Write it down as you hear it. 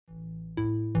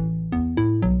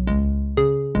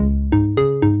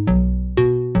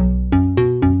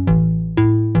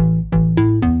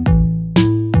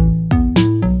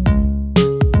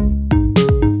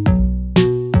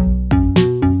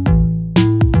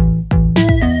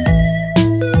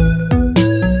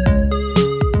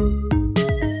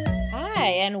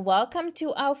welcome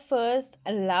to our first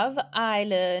Love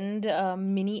Island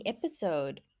mini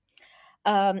episode.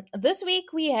 This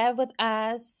week we have with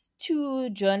us two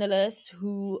journalists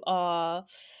who are,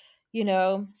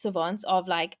 savants of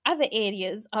like other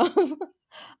areas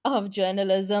of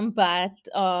journalism, but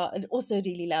also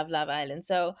really love Love Island.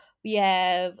 So we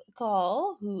have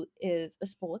Carl, who is a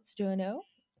sports journal.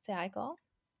 Say hi, Carl.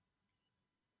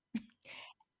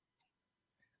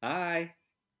 Hi.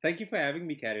 Thank you for having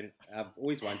me, Karen. I've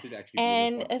always wanted to actually be on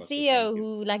your And podcast, so Theo, thank you.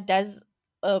 who like does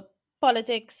uh,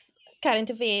 politics,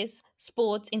 current affairs,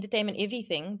 sports, entertainment,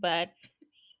 everything. But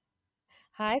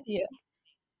hi, Theo.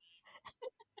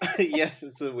 Yes,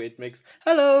 it's a wait mix.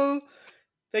 Hello!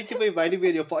 Thank you for inviting me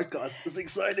on your podcast. It's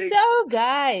exciting. So,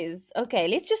 guys, okay,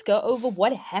 let's just go over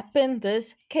what happened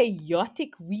this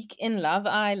chaotic week in Love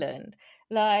Island.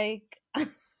 Like,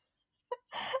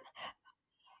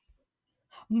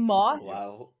 Mars,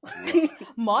 Wow. Wow.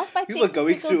 Mars by We were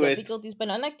going technical through it. difficulties, but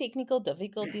not like technical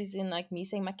difficulties in like me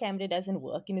saying my camera doesn't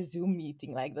work in a Zoom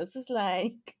meeting. Like, this is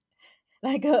like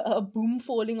a boom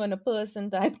falling on a person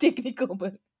type technical,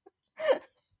 but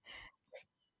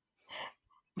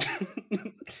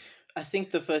I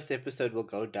think the first episode will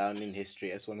go down in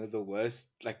history as one of the worst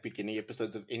like beginning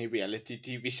episodes of any reality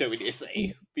TV show in SA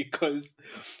because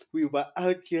we were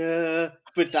out here,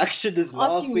 production is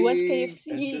asking who wants laughing and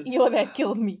KFC, just yo, that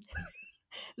killed me.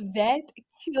 That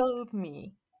killed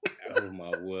me. Oh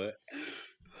my word.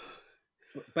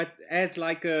 But as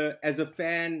a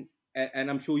fan, and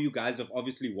I'm sure you guys have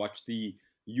obviously watched the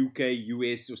UK,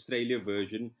 US, Australia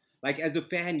version. Like as a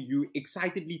fan, you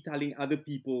excitedly telling other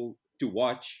people to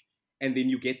watch, and then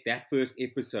you get that first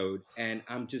episode, and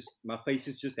my face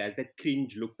is just has that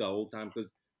cringe look the whole time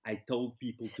because I told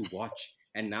people to watch,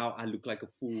 and now I look like a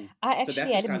fool. I So actually that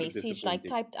was had a kind of message like disappointing.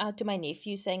 typed out to my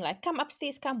nephew saying like come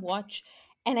upstairs, come watch,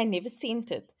 and I never sent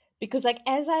it because like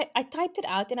as I typed it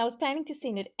out and I was planning to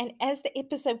send it, and as the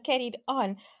episode carried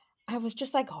on, I was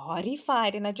just like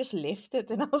horrified and I just left it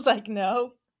and I was like,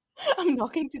 no, I'm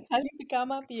not going to tell him to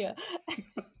come up here.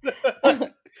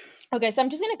 Okay, so I'm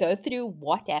just going to go through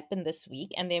what happened this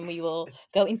week and then we will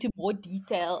go into more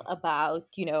detail about,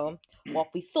 what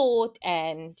we thought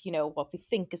and, what we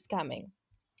think is coming.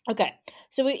 Okay,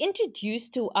 so we're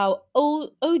introduced to our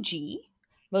OG,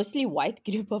 mostly white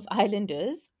group of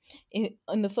islanders in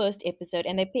the first episode,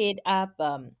 and they paired up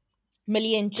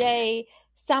Millie and Jay,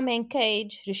 Sam and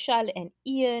Cage, Rishal and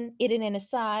Ian, Eden and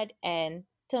Asad, and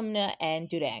Tumna and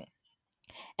Durang.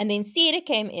 And then Sierra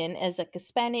came in as like a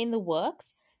spanner in the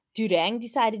works. Durang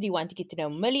decided he wanted to get to know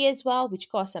Millie as well, which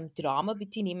caused some drama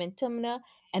between him and Timna.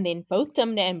 And then both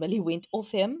Timna and Millie went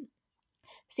off him.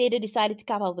 Seda decided to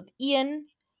couple up with Ian,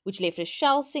 which left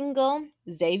Rochelle single.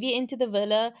 Xavier into the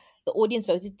villa. The audience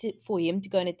voted for him to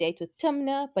go on a date with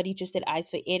Timna, but he just had eyes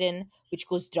for Eden, which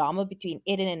caused drama between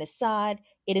Eden and Asad.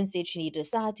 Eden said she needed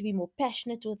Asad to be more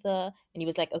passionate with her, and he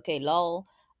was like, okay, lol.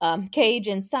 Cage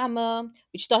and Summer,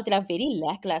 which started out very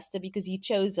lackluster because he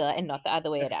chose her and not the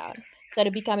other way around.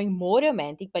 Started becoming more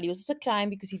romantic, but he was also crying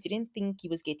because he didn't think he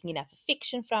was getting enough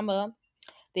affection from her.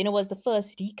 Then it was the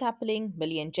first decoupling.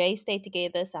 Millie and Jay stayed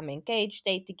together. Sam and Cage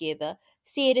stayed together.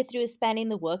 Sarah threw a span in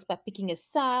the works by picking a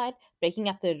side, breaking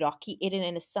up the rocky Eden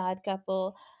and a side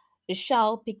couple.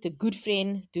 Rochelle picked a good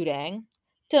friend, Durang.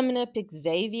 Timna picked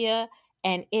Xavier.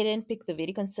 And Eden picked the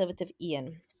very conservative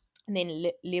Ian. And then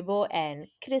Lebo and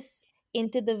Chris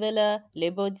entered the villa.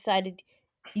 Lebo decided,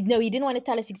 no, he didn't want to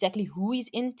tell us exactly who he's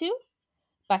into,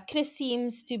 but Chris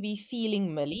seems to be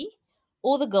feeling Millie.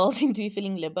 All the girls seem to be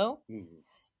feeling Lebo. Mhm.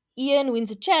 Ian wins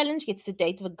a challenge, gets to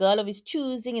date with a girl of his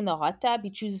choosing in the hot tub. He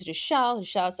chooses Rochelle.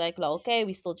 Rochelle's like, "Well, okay,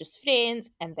 we're still just friends,"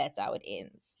 and that's how it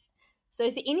ends. So,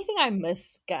 is there anything I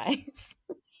miss, guys?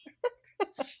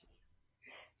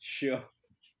 Sure.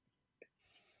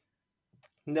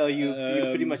 No, you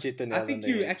pretty much hit the I nail on think the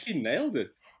you head. actually nailed it.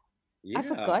 I Yeah,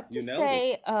 forgot you to nailed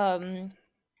it.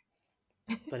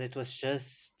 say, But it was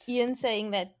just Ian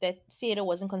saying that Sarah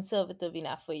wasn't conservative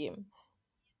enough for him.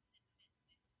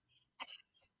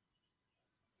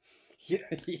 yeah.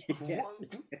 Yes.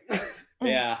 What? Mm.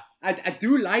 Yeah, I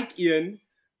do like Ian,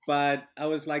 but I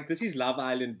was like, this is Love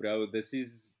Island, bro. This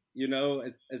is,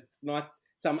 it's not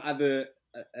some other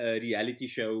reality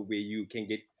show where you can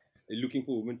get looking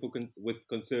for women with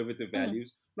conservative Mm.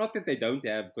 values. Not that they don't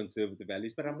have conservative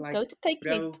values, but I'm Go like, to Cake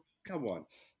Net bro, come on.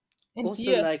 and Also,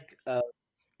 beer. like,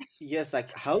 yes,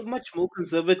 like, how much more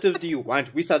conservative do you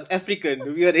want? We South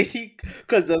African, we are already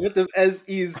conservative as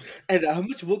is, and how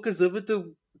much more conservative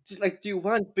like do you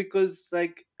want? Because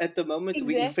like at the moment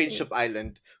we're in Exactly. Friendship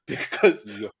Island because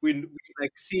Yeah. we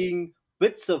like seeing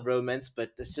bits of romance,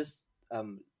 but it's just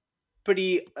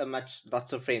pretty much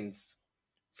lots of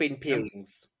friend And I'm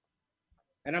pairings.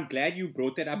 and I'm glad you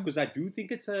brought that up Mm. because I do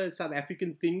think it's a South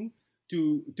African thing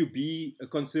to be a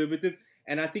conservative,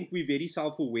 and I think we're very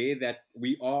self-aware that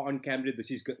we are on camera.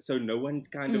 So no one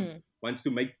kind of Mm. wants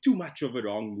to make too much of a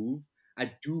wrong move.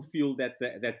 I do feel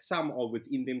that some are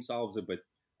within themselves a bit,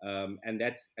 and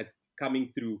that's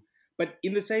coming through. But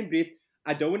in the same breath,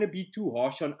 I don't want to be too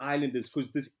harsh on Islanders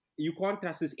because this you can't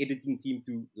trust this editing team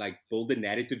to like build a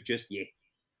narrative just yet.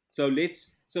 So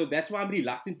that's why I'm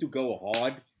reluctant to go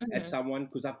hard at Mm. someone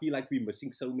because I feel like we're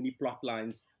missing so many plot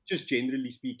lines, just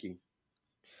generally speaking.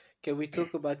 Can we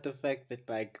talk about the fact that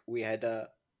like we had a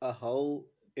whole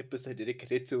episode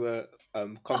dedicated to a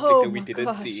conflict Oh that we my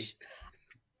didn't see? gosh.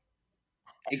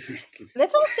 Exactly.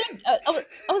 That's what I was saying.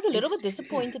 I was a little bit Exactly.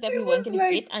 disappointed that we It weren't was going to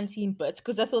get like unseen bits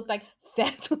because I thought like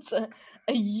that was a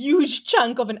huge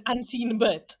chunk of an unseen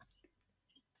bit.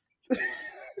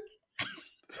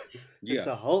 it's Yeah.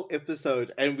 a whole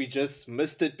episode and we just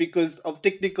missed it because of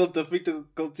technical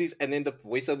difficulties, and then the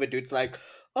voiceover dude's like,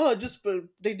 "Oh, just for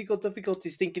technical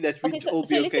difficulties," thinking that Okay, we'd all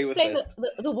so be let's okay with explain it.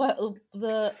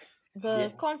 Yeah.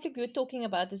 the conflict we are talking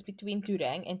about is between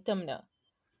Durang and Timna,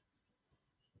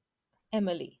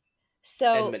 Emily.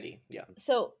 And So Millie, yeah.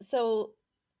 so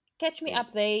catch me Mm.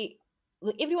 up.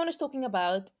 Everyone is talking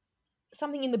about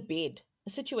something in the bed, a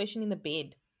situation in the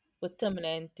bed with Timna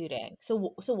and Durang.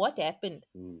 So what happened?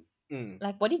 Mm. Mm.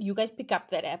 Like, what did you guys pick up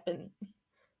that happened?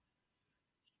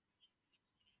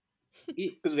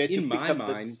 Because we had to In pick my up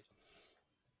mind,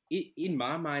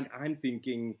 bits. I'm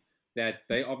thinking that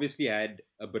they obviously had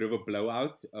a bit of a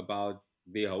blowout about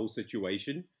their whole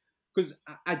situation. Because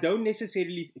I don't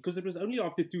necessarily, because it was only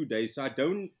after 2 days, so I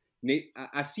don't,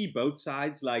 I see both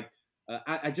sides. Like,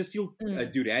 I just feel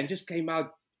Mm, Duran just came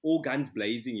out all guns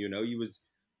blazing, He was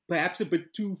perhaps a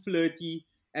bit too flirty,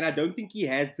 and I don't think he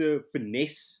has the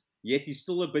finesse yet. He's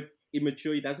still a bit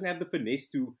immature. He doesn't have the finesse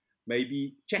to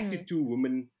maybe chat to mm, two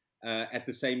women at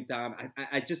the same time.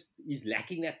 I just he's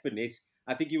lacking that finesse.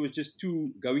 I think he was just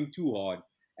too going too hard,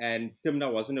 and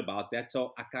Timna wasn't about that.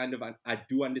 So I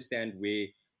do understand where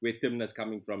Timna's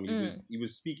coming from. mm. He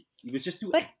was just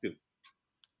too But active.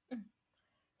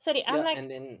 sorry, I'm Yeah, like, and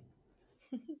then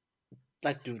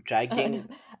like do no, dragging.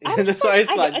 I'm just like, Sorry,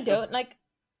 it's I fine. don't like,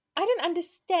 I don't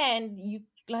understand you.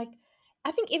 Like,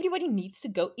 I think everybody needs to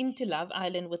go into Love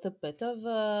Island with a bit of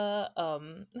a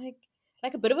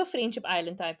like a bit of a Friendship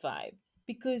Island type vibe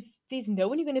because there's no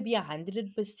one you're going to be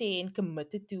 100%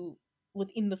 committed to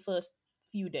within the first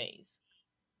few days.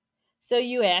 So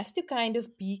you have to kind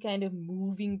of be kind of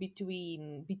moving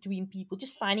between people,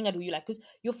 just finding out who you like. Because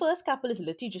your first couple is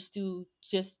literally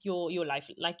just your life,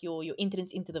 like your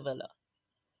entrance into the villa,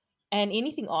 and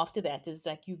anything after that is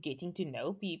like you getting to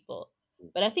know people.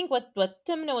 But I think what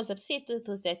Timna was upset with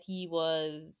was that he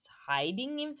was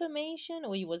hiding information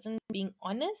or he wasn't being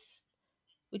honest,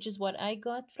 which is what I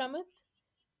got from it.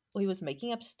 Or he was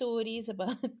making up stories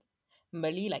about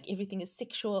Millie, like everything is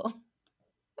sexual.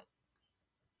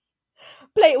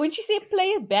 Play when she said play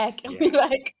it back, and we Yeah,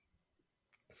 like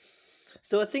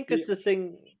So I think yeah. it's the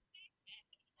thing.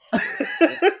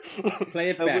 Yeah. Play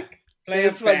it And back. Play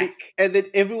it's it back. funny, and then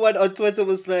everyone on Twitter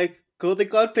was like, "Cool, they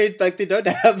can't play it back. They don't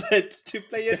have it to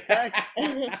play it back."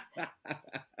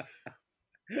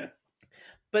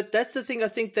 But that's the thing I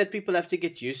think that people have to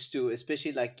get used to,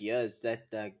 especially like years that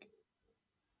like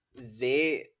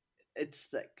they, it's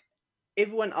like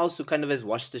everyone else who kind of has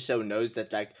watched the show knows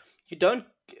that like you don't.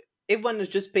 Everyone who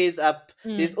just pays up.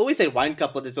 There's mm, always that one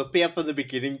couple that will pay up from the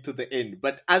beginning to the end.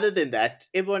 But other than that,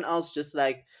 everyone else just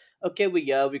like, okay, we're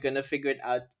here. We're gonna figure it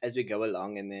out as we go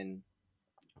along, and then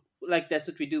like that's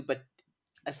what we do. But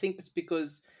I think it's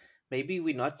because maybe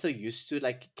we're not so used to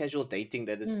like casual dating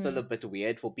that it's still a mm. bit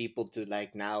weird for people to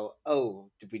like now, oh,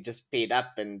 we just paid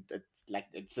up and it's like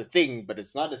it's a thing, but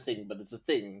it's not a thing, but it's a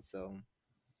thing. So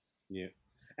Yeah.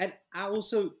 And I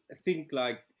also think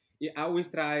like yeah, I always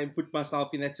try and put myself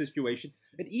in that situation.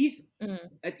 Mm,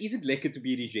 It isn't lekker to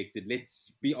be rejected.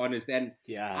 Let's be honest. And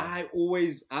yeah. I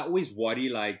always worry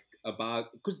like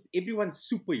about because everyone's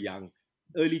super young,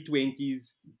 early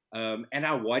 20s, and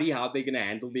I worry how they're gonna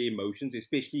handle their emotions,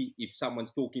 especially if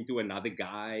someone's talking to another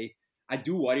guy. I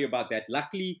do worry about that.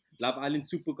 Luckily, Love Island's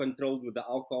super controlled with the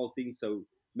alcohol thing, so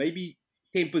maybe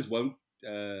tempers won't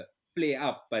flare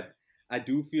up. But I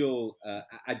do feel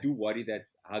I do worry that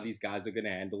how these guys are gonna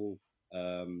handle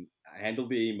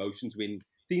their emotions when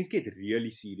things get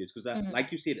really serious because mm. like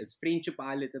you said it's friendship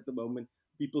island at the moment,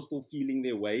 people still feeling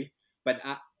their way, but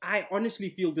I honestly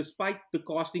feel despite the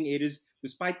casting errors,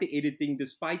 despite the editing,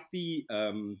 despite the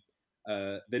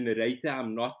narrator,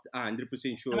 I'm not 100%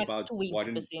 I'm sure at about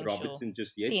Warren 20% sure. Robertson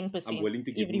just yet. I'm 10%. willing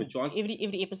to give him a chance,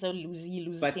 Every episode he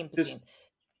loses but 10%.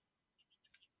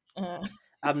 Uh,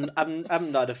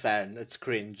 I'm not a fan. It's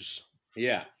cringe.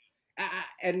 Yeah,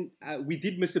 and we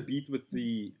did miss a beat with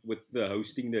the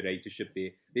hosting narratorship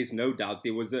there. There's no doubt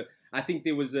there was a. I think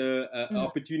there was a mm,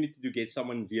 opportunity to get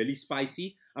someone really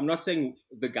spicy. I'm not saying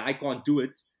the guy can't do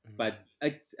it, but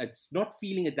Mm. it's not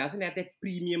feeling. It doesn't have that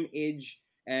premium edge.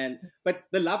 And but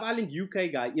the Love Island UK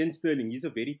guy, Ian Sterling, he's a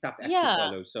very tough act to yeah,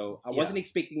 follow. So I Yeah. wasn't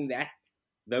expecting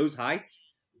those heights.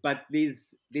 But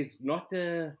there's not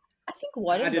a. I think I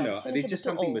Warren don't know. Robinson is There's a just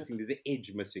little something missing. old There's an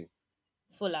edge missing.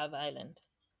 for Love Island.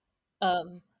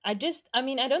 I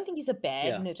mean, I don't think he's a bad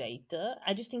Yeah. narrator.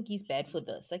 I just think he's bad for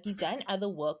this. Like he's done other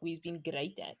work where he's been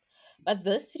great at, but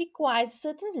this requires a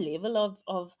certain level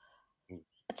of Mm,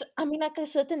 it's, I mean, like a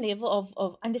certain level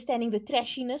of understanding the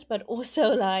trashiness, but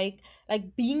also like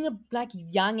being like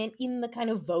young and in the kind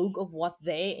of vogue of what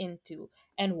they're into,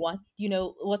 and what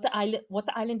what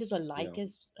the islanders are yeah. like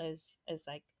as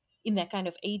like in that kind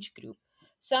of age group.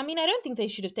 So I mean, I don't think they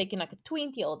should have taken like a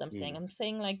 20-year-old. Mm, I'm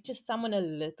saying like just someone a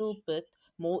little bit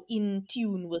more in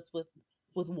tune with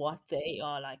what they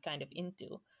are like kind of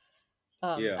into.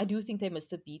 yeah. I do think they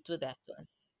missed a beat with that one.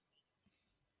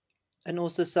 And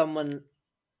also someone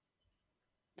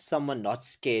not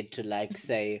scared to like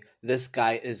say this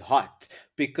guy is hot,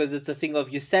 because it's a thing of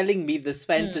you're selling me this Mm,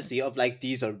 fantasy of like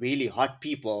these are really hot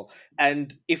people,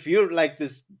 and if you're like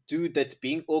this dude that's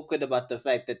being awkward about the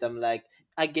fact that I'm like,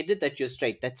 I get it that you're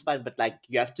straight, that's fine, but like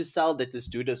you have to sell that this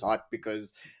dude is hot,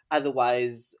 because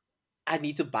otherwise I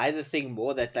need to buy the thing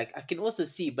more. That like I can also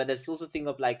see, but it's also a thing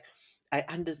of like I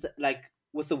understand, like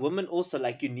with a woman also,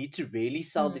 like you need to really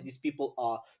sell that mm, these people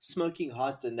are smoking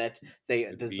hot and that they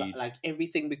design Agreed. like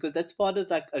everything, because that's part of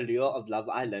like allure of Love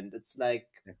Island. It's like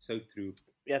That's so true.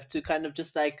 you have to kind of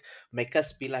just like make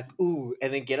us be like ooh,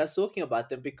 and then get us talking about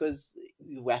them, because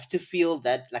we have to feel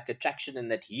that like attraction and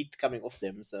that heat coming off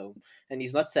them. So, and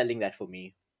he's not selling that for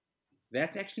me.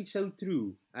 That's actually so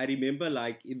true. I remember,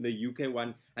 like in the UK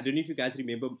one, I don't know if you guys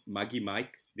remember Muggy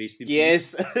Mike, rest in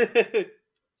peace. Yes.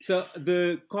 So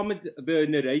the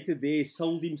narrator there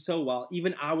sold him so well.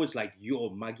 Even I was like, "Yo,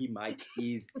 Muggy Mike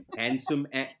is handsome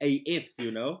AF,"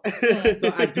 you know. mm.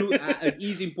 So I do. It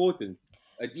is important.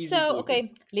 It is So, important.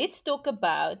 okay, let's talk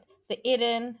about the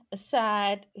Eden,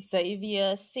 Asad,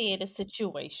 Xavier, Said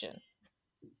situation.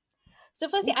 So,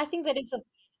 firstly, Oof, I think that it's a.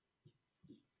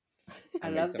 I I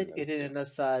made love some that notes Eden there. and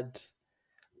Asad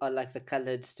are like the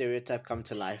colored stereotype come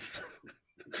to life.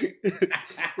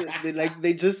 They like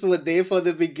they just were there for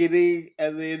the beginning,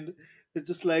 and then they're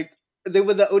just like they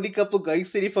were the only couple going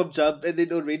steady from jump, and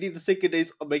then already the second day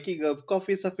is making a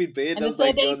coffee stuff in bed. And I the was third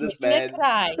like, day yo, is this making her man,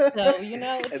 cry. So,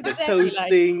 it's and the exactly like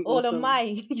toasting all of also.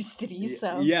 my history.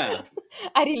 So, Yeah,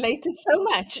 I related so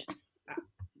much.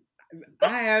 I,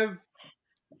 I have.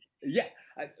 Yeah,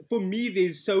 for me,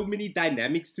 there's so many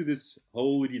dynamics to this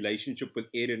whole relationship with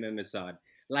Aaron and Assad.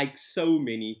 Like so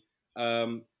many.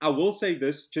 I will say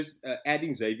this, just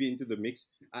adding Xavier into the mix.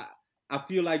 I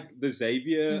feel like the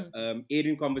Xavier Mm,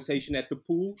 Aaron conversation at the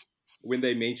pool when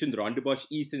they mentioned Rondebosch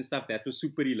East and stuff, that was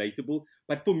super relatable.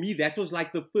 But for me, that was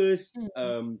like the first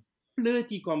mm,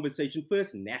 flirty conversation,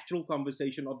 first natural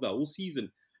conversation of the whole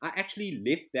season. I actually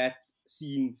left that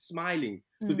scene smiling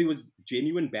because there mm. was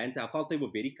genuine banter. I felt they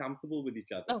were very comfortable with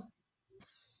each other. Oh,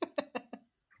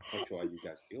 Not sure how you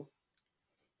guys feel.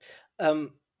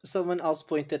 Um, someone else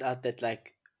pointed out that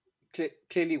like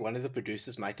clearly one of the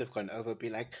producers might have gone over, be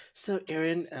like, so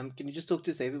Aaron, can you just talk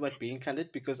to Xavier about being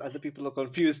colored, because other people are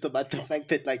confused about the fact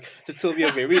that like the two of you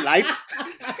are very light.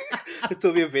 The two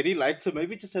of you are very light, so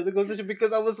maybe just have the conversation,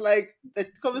 because I was like, that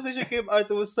conversation came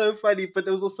out, it was so funny, but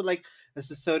it was also like,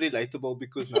 this is so relatable,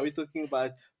 because now we're talking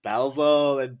about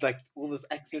Belleville and like all this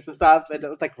accents and stuff, and it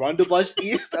was like Rondebosch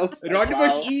East. I was like, Rondebosch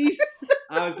wow. East.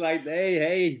 I was like,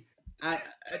 hey,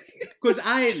 because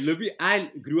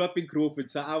I grew up in Crawford,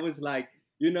 so I was like,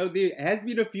 there has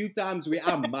been a few times where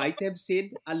I might have said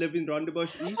I live in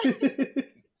Rondebosch East.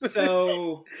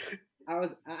 So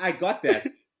I got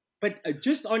that. But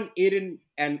just on Aaron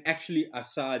and actually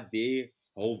Assad, their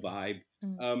whole vibe,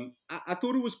 mm, I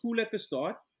thought it was cool at the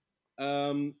start.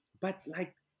 But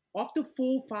like after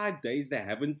 4 or 5 days, they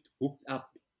haven't hooked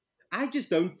up. I just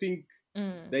don't think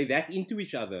mm, they're that into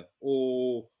each other,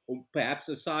 or perhaps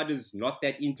Assad is not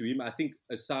that into him. I think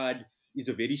Assad is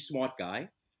a very smart guy.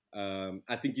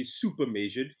 I think he's super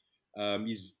measured.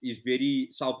 He's very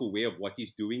self aware of what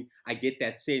he's doing. I get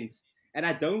that sense, and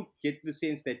I don't get the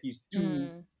sense that he's too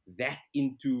mm. that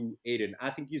into Aiden.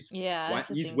 I think Yeah, I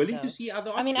also he's think willing to so. see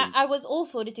other I mean, options. I was all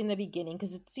for it in the beginning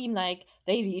because it seemed like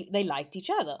they liked each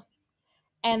other.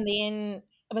 And then,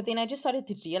 but then I just started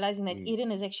to realizing that Mm,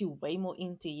 Eden is actually way more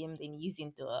into him than he's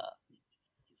into her.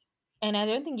 And I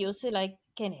don't think you also like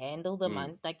can handle the Mm,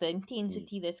 month, like the mm,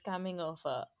 intensity that's coming off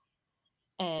her.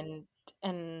 And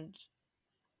and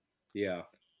yeah.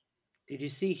 Did you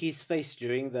see his face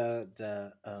during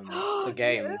the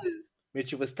game yes, when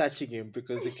she was touching him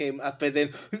because it came up and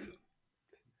then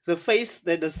the face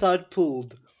that Assad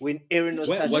pulled when Aaron he was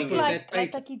just What touching looked was him. that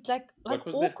face? like he like What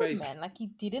was that awkward, face? man. Like he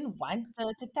didn't want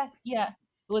her to touch. Yeah,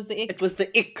 it was the It ick. was the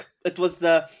ick. It was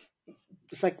the.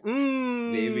 It's like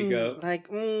There we go. like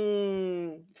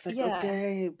It's like Yeah.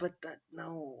 okay, but that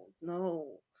no,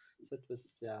 no. So it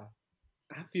was yeah.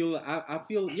 I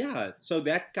feel, yeah. So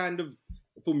that kind of,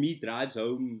 for me, drives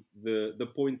home the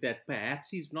point that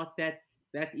perhaps he's not that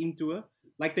into her.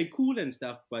 Like they're cool and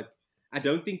stuff, but I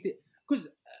don't think that, because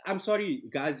I'm sorry,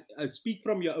 guys, speak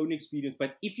from your own experience.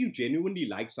 But if you genuinely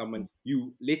like someone,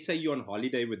 you, let's say you're on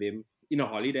holiday with them in a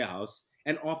holiday house,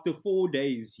 and after 4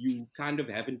 days you kind of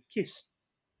haven't kissed,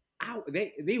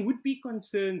 there would be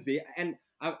concerns there. And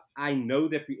I know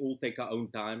that we all take our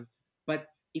own time, but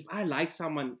if I like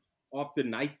someone after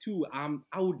night two,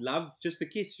 I would love just a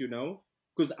kiss,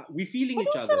 because we're feeling But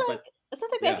each also, other. But like, it's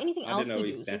not like they have yeah, anything I don't else know to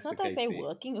if do. So it's that's the not like case they're there.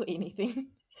 working or anything.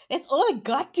 That's all I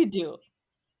got to do.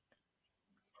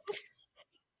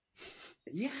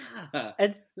 Yeah,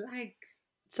 And like,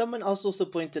 someone else also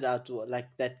pointed out like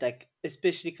that, like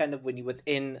especially kind of when you're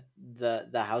within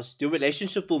the house, your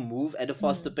relationship will move at a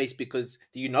faster Mm. pace because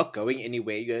you're not going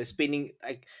anywhere. You're spending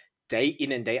like day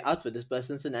in and day out with this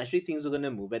person, so naturally things are going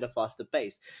to move at a faster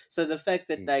pace. So the fact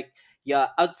that mm, like yeah,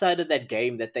 outside of that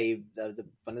game that the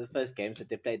one of the first games that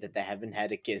they played that they haven't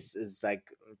had a kiss is like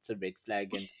it's a red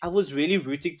flag. And I was really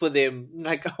rooting for them.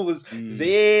 Like I was mm.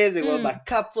 there, they were my Mm.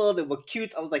 couple, they were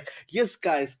cute. I was like, yes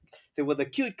guys, they were the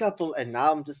cute couple, and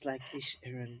now I'm just like, ish,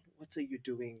 Aaron, what are you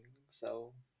doing?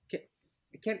 So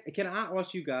Can, can I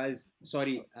ask you guys?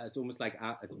 Sorry, it's almost like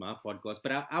it's my podcast,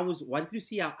 but I was wanting to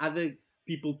see how other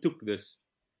people took this.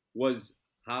 Was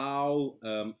how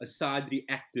Asad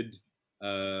reacted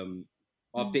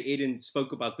after Mm. Eden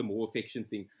spoke about the more affection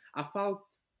thing. I felt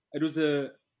it was a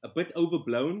bit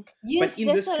overblown, but Yes, in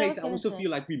that's this what I case, was I gonna also say.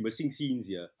 feel like we're missing scenes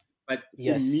here. But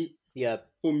yes, yeah,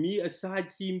 for me, Asad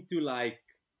seemed to like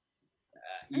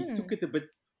he took Mm. it a bit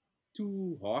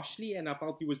too harshly, and I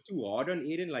felt he was too hard on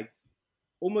Eden, like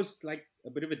almost like a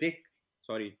bit of a dick.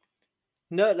 Sorry.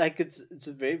 no, like it's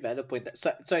a very valid point.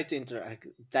 Sorry to interrupt.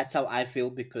 That's how I feel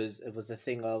because it was a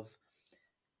thing of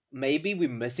maybe we're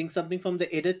missing something from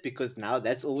the edit because now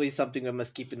that's always something we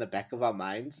must keep in the back of our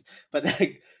minds. But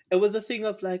like it was a thing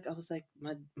of like I was like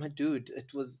my dude,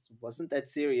 it wasn't that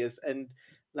serious, and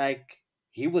like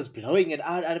he was blowing it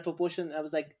out of proportion. I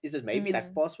was like, is it maybe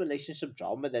like Mm. past relationship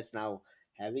drama that's now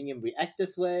having him react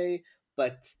this way?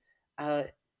 But uh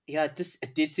yeah,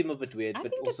 it did seem a bit weird,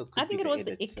 but also I could be think it the was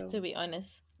the edit. ick, So to be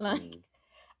honest. Like Mm,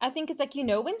 I think it's like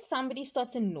when somebody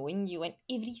starts annoying you and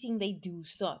everything they do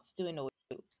starts to annoy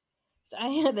you. So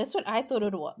that's what I thought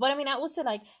it was. But I mean, I also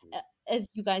like, mm, as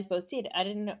you guys both said, I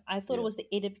didn't know. I thought it yeah, was the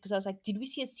edit because I was like, did we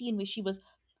see a scene where she was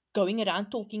going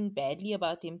around talking badly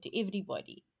about him to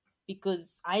everybody?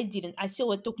 Because I didn't. I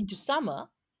saw her talking to Summer,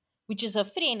 which is her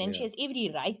friend, and she yeah, has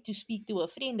every right to speak to her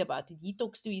friend about it. He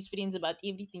talks to his friends about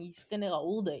everything. He's gonna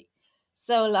hold her.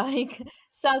 So like,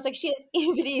 so I was like, she has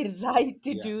every right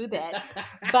to yeah. do that.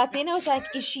 But then I was like,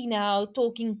 is she now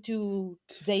talking to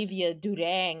Xavier,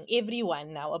 Durang,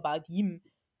 everyone now about him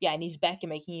behind his back and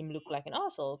making him look like an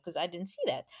asshole? Because I didn't see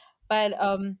that. But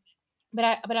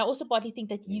but I also partly think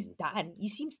that he's Mm, done. He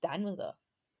seems done with her,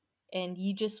 and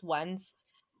he just wants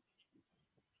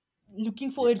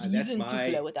looking for a yeah, that's reason to my,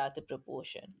 blow it out of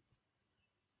proportion.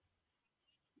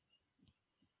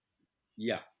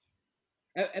 yeah.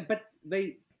 But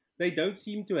they don't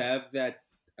seem to have that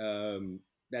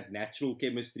natural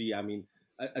chemistry. I mean,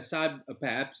 Asad,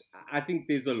 perhaps I think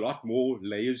there's a lot more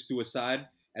layers to Asad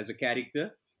as a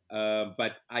character,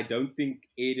 but I don't think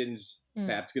Aiden's Mm.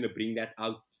 perhaps going to bring that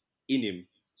out in him.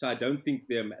 So I don't think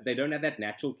they don't have that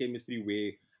natural chemistry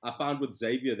where I found with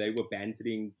Xavier they were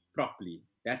bantering properly.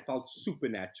 That felt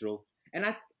supernatural, and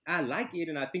I like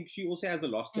Aiden. I think she also has a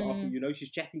lot to offer. Mm.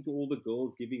 She's chatting to all the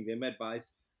girls, giving them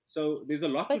advice. So there's a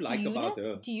lot to But like about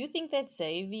her. do you think that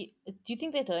do you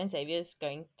think that her and Xavier is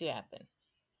going to happen?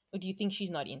 Or do you think she's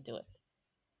not into it?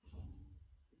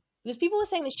 Because people were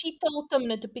saying that she told them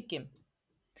not to pick him.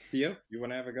 Theo, you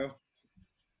want to have a go?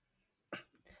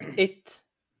 it.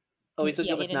 Are we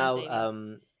talking Yeah, about Eden and now? Xavier.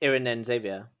 Aaron and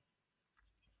Xavier.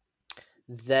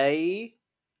 They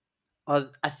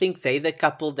I think they the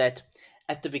couple that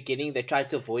at the beginning they tried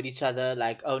to avoid each other,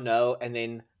 like oh no, and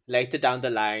then later down the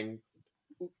line,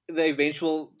 the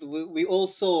eventual we all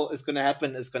saw is gonna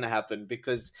happen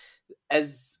because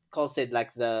as Carl said,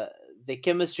 like the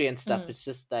chemistry and stuff Mm. is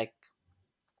just like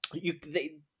you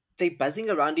they buzzing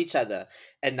around each other,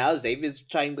 and now Xavier's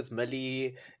trying with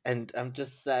Millie, and I'm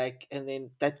just like, and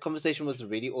then that conversation was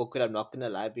really awkward. I'm not gonna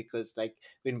lie, because like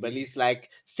when Millie's Yes. like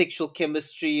sexual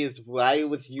chemistry is why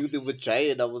with you the betray,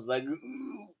 and I was like,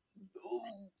 ooh,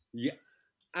 ooh. Yeah.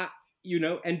 uh,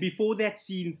 and before that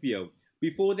scene, Theo,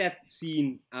 before that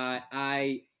scene,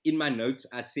 I in my notes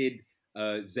I said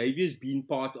Xavier's been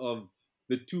part of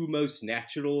the two most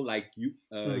natural, like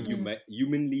Mm. Mm.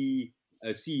 humanly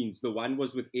scenes. The one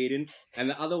was with Aiden, and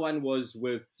the other one was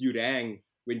with Durang.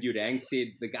 When Durang said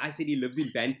the guy said he lives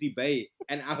in Bantry Bay,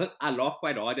 and I laughed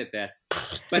quite hard at that.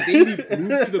 But then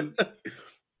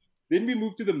we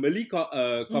moved to the Millie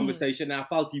Mm. conversation. I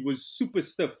felt he was super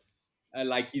stiff,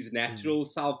 like his Mm. natural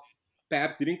self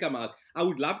perhaps didn't come out. I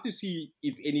would love to see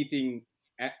if anything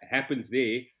happens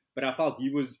there, but I felt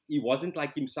he wasn't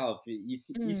like himself. He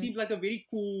Mm. seemed like a very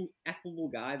cool, affable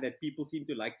guy that people seem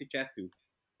to like to chat to.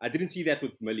 I didn't see that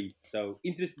with Millie, so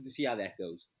interested to see how that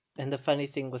goes. And the funny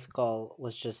thing with Carl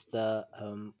was just the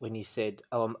when he said,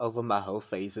 "Oh, I'm over my whole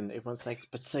phase," and everyone's like,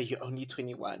 "But sir, you're only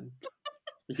 21.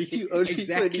 You only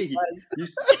Exactly. 21.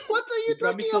 He's What are you he's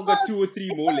probably talking still got about?" two or three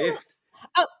It's more so. left.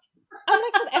 I'm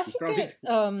like South He's probably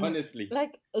Africa. honestly.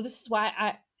 Like this is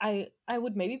why I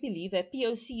would maybe believe that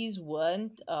POCs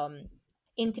weren't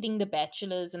entering the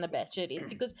bachelors and the bachelorettes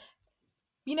because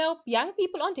young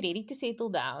people aren't ready to settle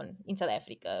down in South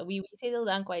Africa. We settle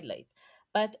down quite late,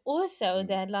 but also Mm,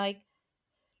 that like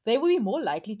they will be more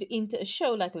likely to enter a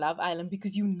show like Love Island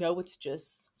because it's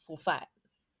just for fun.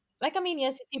 Like, I mean,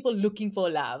 yes, people looking for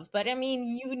love, but I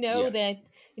mean, yeah. that,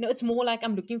 it's more like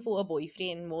I'm looking for a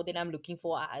boyfriend more than I'm looking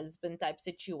for a husband type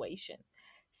situation.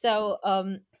 So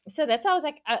that's how I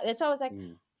was like,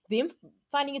 Mm, them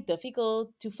finding it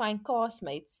difficult to find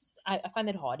castmates. I find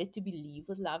it harder to believe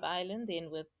with Love Island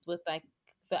than with like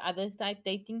the other type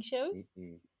dating mm, shows.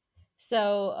 mm.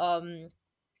 So,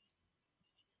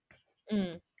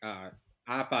 mm, Uh,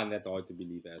 I find that hard to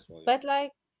believe as well. Yeah. but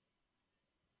like,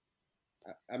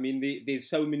 I mean, there's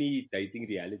so many dating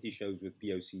reality shows with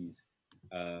POCs,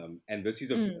 and this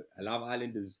is mm, Love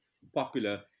Island is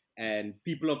popular, and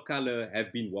people of color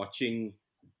have been watching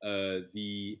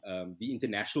the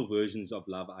international versions of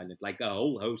Love Island, like a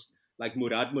whole host, like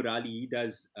Murad Murali, he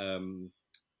does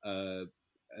uh,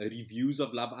 reviews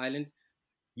of Love Island.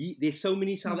 There's so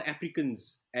many South mm,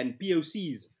 Africans and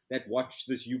POCs that watch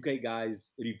this UK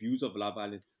guy's reviews of Love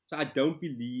Island. So I don't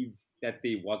believe that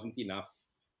there wasn't enough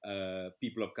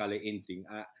people of color entering.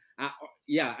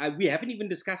 We haven't even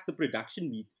discussed the production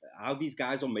meet, how these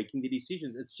guys are making the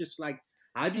decisions. It's just like,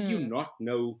 how did you mm, not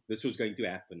know this was going to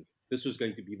happen? This was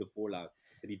going to be the fallout.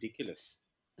 It's ridiculous.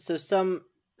 S- So some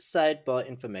sidebar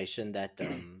information that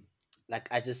like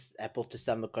I just happened to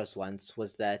stumble across once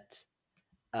was that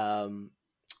um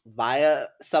via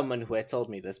someone who had told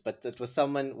me this, but it was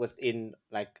someone within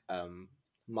like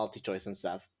multi choice and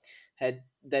stuff, had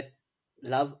that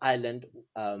Love Island,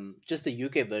 just the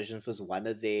UK version was one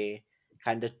of their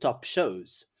kind of top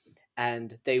shows,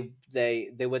 and they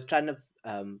were trying to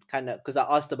kind of, because I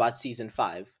asked about season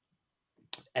 5,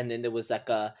 and then there was like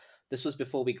a, this was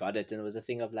before we got it, and it was a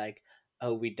thing of like,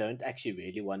 oh, we don't actually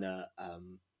really want to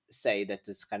say that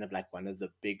this is kind of like one of the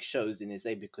big shows in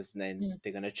SA, because then mm,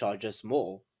 they're going to charge us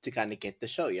more to kind of get the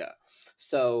show. Yeah,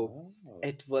 so Oh.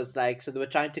 it was like, so they were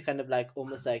trying to kind of like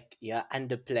almost like, yeah,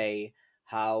 underplay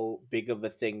how big of a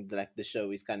thing like the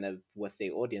show is kind of with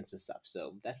their audience and stuff.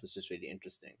 So that was just really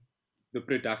interesting. The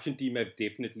production team have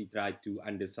definitely tried to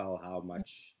undersell how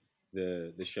much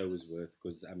the show is worth,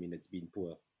 because I mean it's been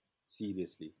poor,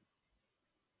 seriously.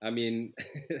 I mean,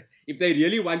 if they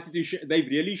really wanted to, they've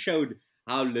really showed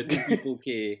how little people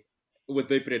care with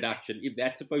their production. If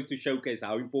that's supposed to showcase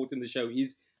how important the show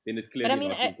is, then it's but I clearly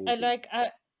mean, not I important. like,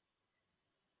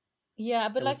 yeah,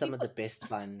 but That was like some of people. the best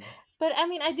fun, But I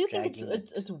mean, I do think it's dragging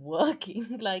it's it. it's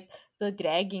working, like the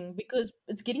dragging, because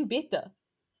it's getting better.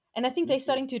 And I think they're Mhm.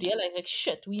 starting to realize, like,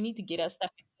 shit, we need to get our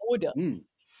stuff in order. Mm,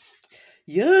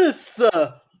 Yes,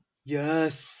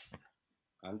 yes.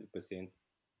 100%.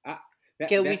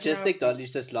 Can we That's just why,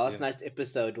 acknowledge that last yeah. night's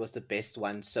episode was the best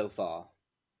one so far?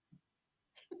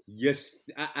 Yes,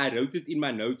 I wrote it in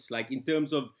my notes. Like in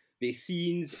terms of their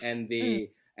scenes and Mm,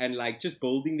 like just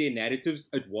building their narratives,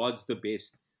 it was the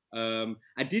best.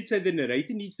 I did say the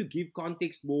narrator needs to give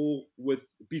context more with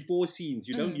before scenes.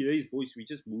 You don't mm, hear his voice; we're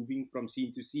just moving from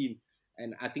scene to scene,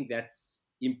 and I think that's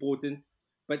important.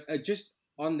 But just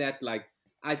on that, like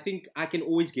I think I can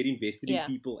always get invested in yeah.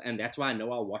 people, and that's why I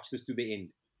know I'll watch this to the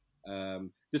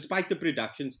end. Despite the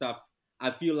production stuff,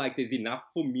 I feel like there's enough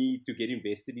for me to get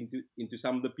invested into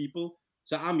some of the people.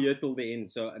 So I'm here till the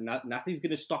end. So nothing's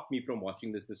going to stop me from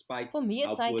watching this, despite For me,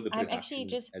 how it's poor like the I'm actually production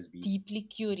just has been. deeply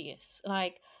curious.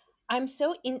 Like, I'm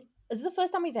so in. This is the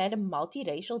first time we've had a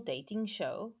multiracial dating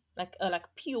show, like a like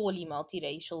purely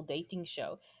multiracial dating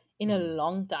show, in a Mm.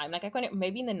 long time. Like I can't.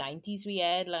 Maybe in the '90s we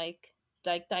had like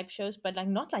type shows, but like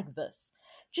not like this.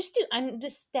 Just to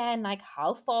understand like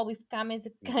how far we've come as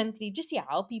a Mm, country, just see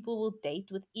how people will date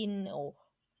within or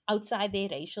outside their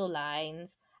racial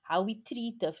lines, how we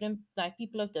treat different like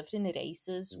people of different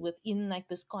races mm, within like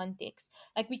this context.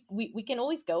 Like we can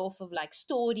always go off of like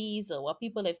stories or what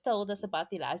people have told us about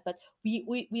their lives, but we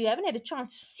haven't had a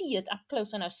chance to see it up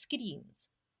close on our screens.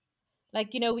 Like,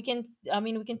 we can, I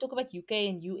mean, we can talk about UK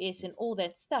and US and all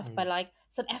that stuff, but Mm. like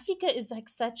South Africa is like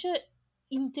such a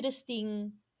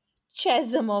interesting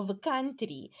chasm of a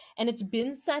country, and it's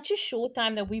been such a short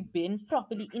time that we've been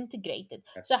properly integrated.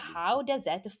 So absolutely. how does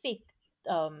that affect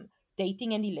um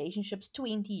dating and relationships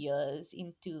 20 years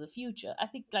into the future? I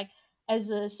think, like, as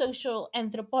a social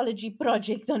anthropology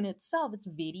project on itself, it's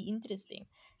very interesting,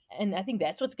 and I think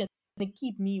that's what's going to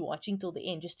keep me watching till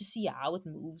the end, just to see how it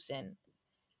moves and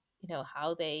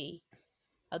how they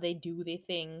do their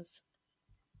things.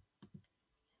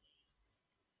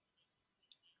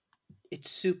 It's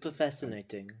super Um,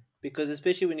 fascinating because,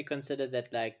 especially when you consider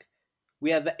that, like,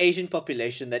 we have the Asian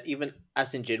population that even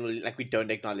us in general, like, we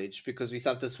don't acknowledge because we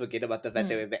sometimes forget about the fact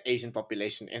that we Mm, have the Asian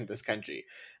population in this country,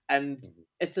 and mhm,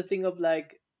 it's a thing of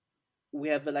like we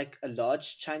have like a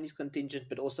large Chinese contingent,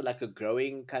 but also like a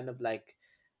growing kind of like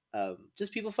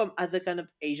just people from other kind of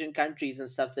Asian countries and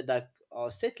stuff that like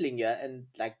are settling here and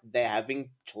like they're having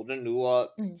children who are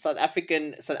mm, South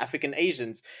African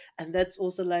Asians, and that's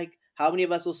also like how many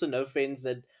of us also know friends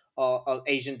that are of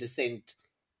Asian descent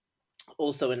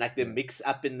also, and like they yeah, mix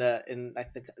up in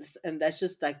like the, and that's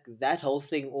just like that whole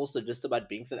thing also just about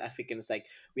being South African. It's like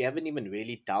we haven't even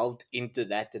really delved into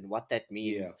that and what that yeah,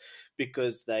 means,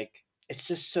 because like it's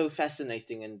just so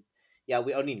fascinating. And yeah,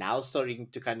 we're only now starting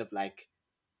to kind of like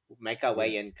make our yeah.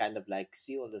 way and kind of like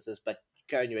see all this is. But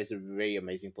Karen, you raise a very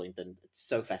amazing point and it's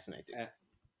so fascinating.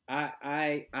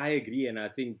 I agree, and I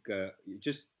think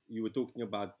just you were talking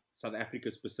about South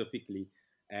Africa specifically,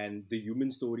 and the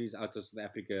human stories out of South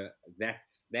Africa.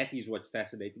 That is what's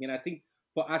fascinating, and I think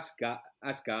for us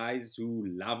guys who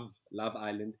love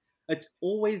Ireland, it's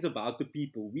always about the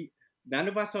people. We None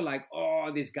of us are like,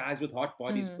 oh, there's guys with hot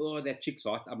bodies. mm. Oh, that chick's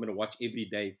hot. I'm gonna watch every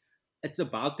day. It's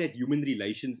about that human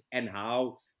relations and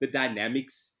how the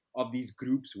dynamics of these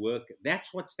groups work. That's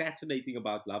what's fascinating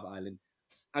about Love Island.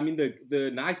 I mean, the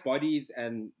nice bodies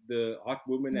and the hot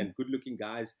women Mm. and good looking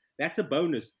guys, that's a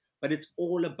bonus. But it's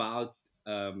all about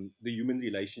the human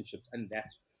relationships, and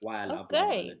that's why I love Love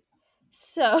Okay. Island.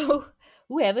 So,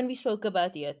 who haven't we spoke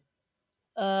about yet?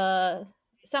 Uh,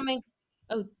 something.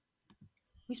 Oh,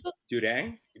 we spoke,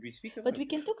 Durang, did we speak but about we it?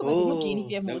 can talk about him again if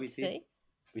you Oh, have No, more we to did. say.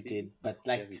 we Did we? did, but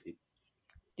Yeah, we like, did.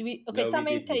 Do we? Okay, No, we Summer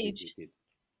did. and We did. We Cage. did.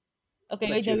 Okay, but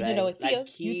wait, no, you're no, right. no. Like Theo,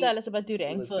 you tell he us about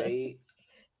Durang was first. very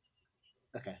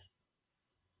okay.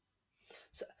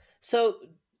 So, so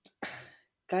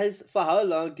guys, for how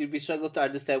long did we struggle to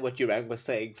understand what Yurang was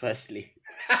saying? Firstly,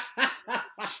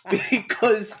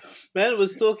 because man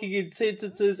was talking in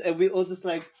sentences and we all just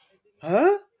like,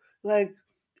 huh? Like,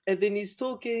 and then he's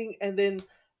talking and then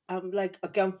I'm like,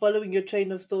 okay, I'm following your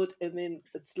train of thought, and then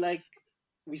it's like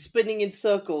we're spinning in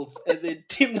circles, and then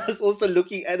Timna's also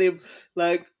looking at him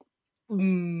like,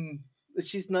 mm.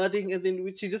 She's nodding, and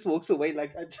then she just walks away.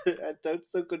 Like I'm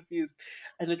so confused,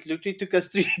 and it literally took us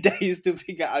 3 days to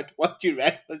figure out what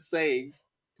Duran was saying.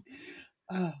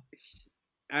 Ah,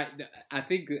 I I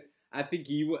think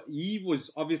he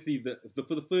was obviously the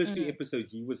for the first few Mm,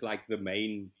 episodes he was like the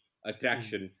main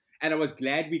mm, attraction, and I was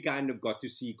glad we kind of got to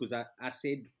see, because I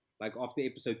said, like, after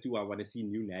episode 2 I want to see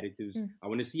new narratives. mm, I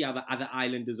want to see how the other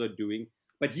islanders are doing,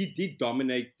 but he did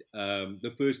dominate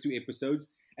the first 2 episodes,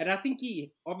 and I think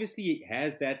he obviously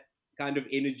has that kind of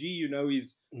energy.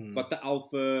 He's mm, got the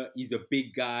alpha. He's a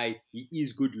big guy. He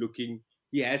is good looking.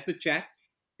 He has the chat,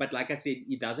 but like I said,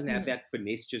 he doesn't have mm. that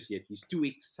finesse just yet. He's too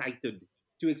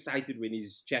excited when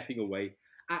he's chatting away.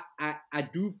 I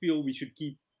do feel we should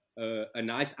keep a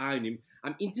nice eye on him.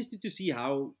 I'm interested to see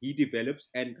how he develops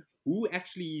and who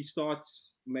actually he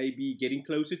starts maybe getting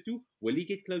closer to. Will he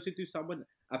get closer to someone?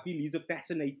 I feel he's a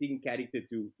fascinating character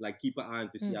to like keep an eye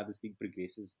on to see Mm. how this thing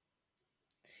progresses.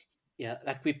 yeah,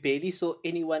 like we barely saw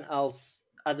anyone else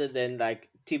other than like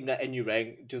Timna and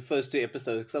Yurang to first 2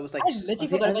 episodes. Because I was like, I are literally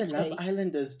there forgot other about Love Cage.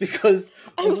 Islanders? Because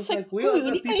I I was was like, like, where are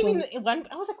when the he came in people? one,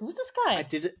 I was like, who's this I guy?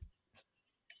 didn't.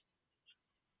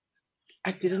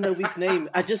 I didn't know his name.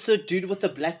 I just saw dude with a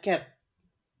black cap.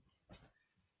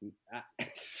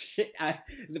 I,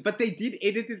 but they did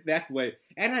edit it that way,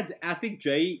 and I think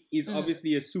Jay is Mm,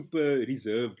 obviously a super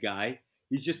reserved guy.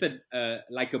 He's just a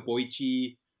like a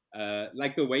boychi,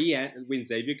 like the way when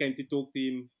Xavier came to talk to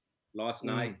him last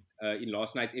night Mm. in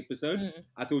last night's episode. mm,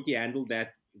 I thought he handled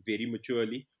that very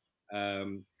maturely.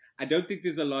 Um, I don't think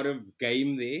there's a lot of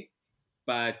game there,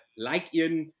 but like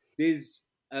Ian, there's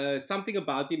something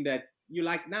about him that you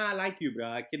like. Nah, I like you, bro.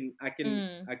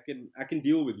 mm. I can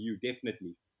deal with you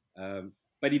definitely.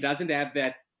 But he doesn't have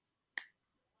that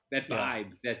Yeah.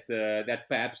 vibe that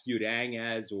perhaps Durang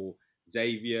has or I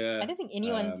Xavier. don't think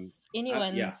Um,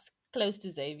 yeah, anyone's close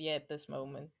to Xavier at this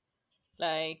moment.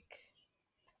 Like,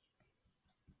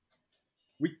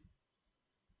 we.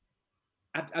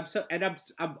 I'm so, and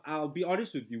I'll be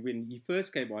honest with you. When he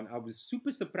first came on, I was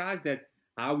super surprised at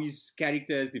how his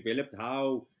character has developed.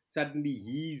 How suddenly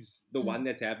he's the mm, one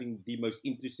that's having the most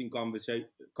interesting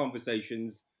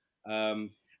conversations.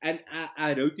 Um, and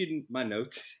I wrote in my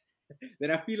notes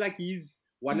that I feel like he's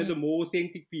one of mm. the more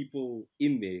authentic people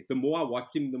in there. The more I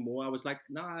watched him, the more I was like,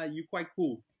 nah, you're quite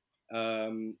cool.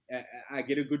 I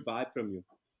get a good vibe from you.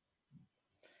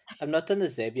 I'm not on the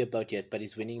Xavier boat yet, but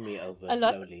he's winning me over I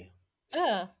lost. slowly.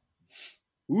 Uh,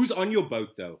 Who's on your boat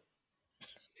though?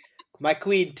 My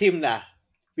queen Timna.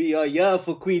 We are here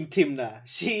for Queen Timna.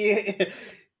 She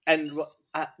and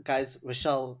guys,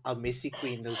 Rochelle, our Messi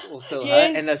queen, is also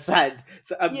her and yes, Asad,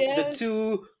 the yes.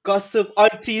 two gossip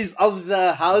aunties of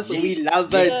the house. We Yes,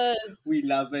 love yes. it. Cheers. We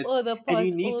love it, All the and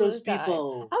you pot need all those the time.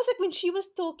 people. I was like, when she was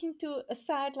talking to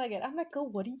Asad like that, I'm like, girl,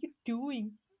 what are you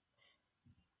doing?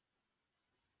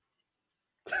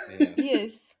 Yeah.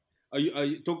 Yes. Are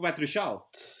you talk about Rochelle?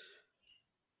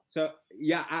 So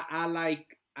yeah, I like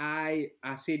I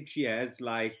said she has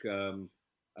like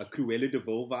a Cruella de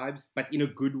Vil vibes, but in a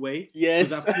good way.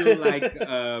 Because I Yes. feel like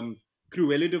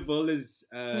Cruella de Vil is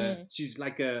Mm, she's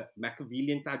like a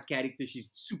Machiavellian type character. She's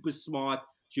super smart.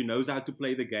 She knows how to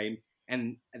play the game,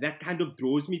 and that kind of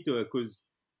draws me to her because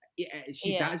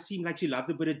she yeah. does seem like she loves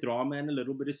a bit of drama and a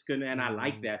little bit of Skinner, and I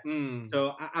like Mm, that. mm.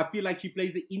 So I feel like she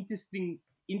plays an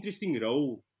interesting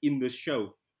role in this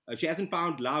show. She hasn't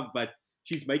found love, but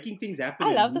she's making things happen I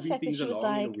and love the moving fact that things she was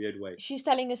along in a like, weird way. she's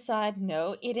telling Asad,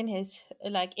 no, Eden has,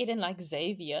 like, Eden likes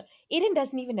Xavier. Eden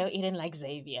doesn't even know Eden likes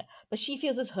Xavier, but she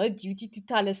feels it's her duty to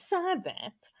tell Asad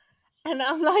that. And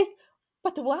I'm like,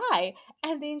 but why?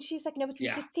 And then she's like, no, but we're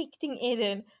Yeah, protecting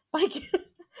Eden by,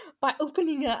 by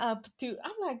opening her up to.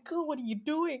 I'm like, girl, what are you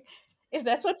doing? If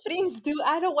that's what friends do,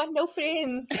 I don't want no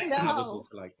friends. I was No.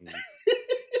 also like,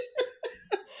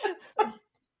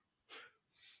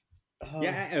 Oh,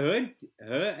 yeah,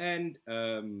 her and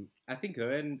I think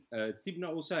her and Tibna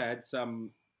also had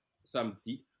some.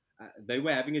 They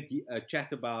were having a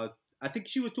chat about. I think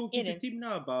she was talking to Eden.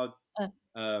 Tibna about Uh,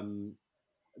 um,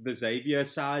 the Xavier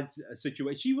side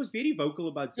situation. She was very vocal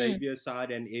about mm. Xavier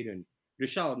side and Eden.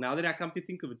 Rochelle, now that I come to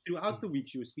think of it, throughout the week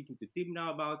she was speaking to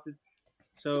Timna about it.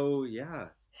 So yeah,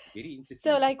 very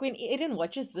So, interesting. like, when Eden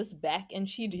watches this back and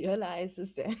she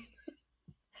realizes that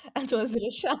it was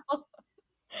Rochelle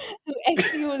who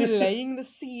actually was laying the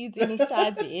seeds in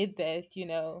Asad's head that,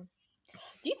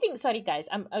 do you think, sorry guys,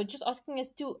 I was just asking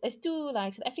as to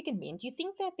like South African men, do you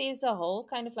think that there's a whole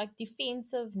kind of like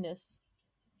defensiveness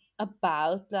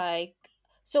about like,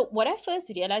 so what I first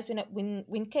realized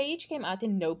when KH came out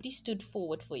and nobody stood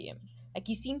forward for him, like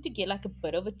he seemed to get like a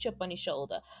bit of a chip on his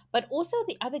shoulder, but also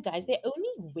the other guys, they only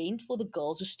went for the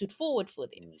girls who stood forward for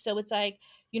them. Mm, So it's like,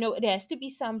 it has to be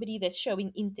somebody that's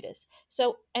showing interest.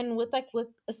 So, and with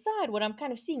Aside, what I'm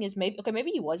kind of seeing is maybe, okay,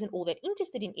 maybe he wasn't all that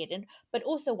interested in Eden, but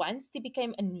also once there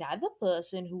became another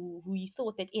person who he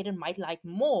thought that Eden might like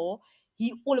more,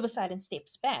 he all of a sudden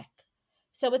steps back.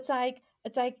 So it's like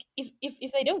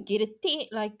if they don't get it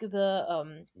like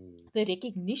mm. the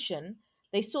recognition,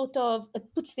 they sort of,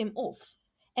 it puts them off.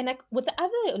 And like with the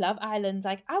other Love Islands,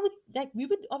 like I would, like we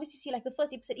would obviously see like the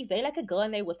first episode, if they like a girl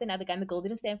and they're with another guy and the girl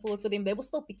didn't stand forward for them, they will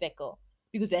still pick that girl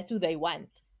because that's who they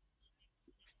want.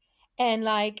 And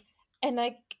like and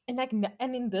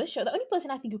in this show, the only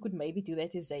person I think who could maybe do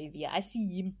that is Xavier. I see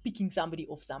him picking somebody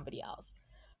off somebody else.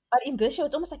 But in this show,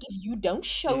 it's almost like if you don't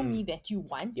show mm. me that you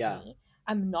want Yeah. me,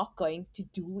 I'm not going to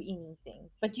do anything.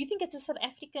 But do you think it's a South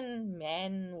African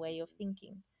man way of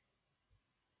thinking?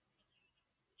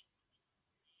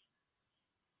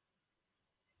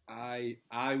 I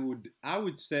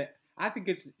would say I think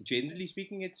it's generally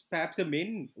speaking it's perhaps a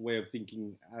men way of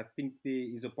thinking. I think there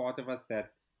is a part of us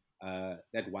that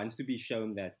wants to be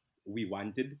shown that we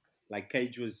wanted. Like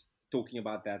Cage was talking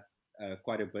about that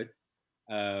quite a bit.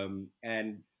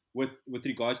 And with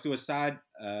regards to Assad,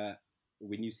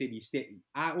 when you said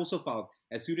I also felt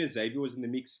as soon as Xavier was in the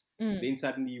mix, Mm, then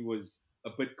suddenly he was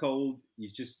a bit cold.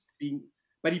 He's just seeing,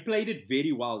 but he played it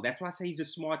very well. That's why I say he's a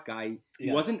smart guy. He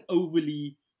Yeah. wasn't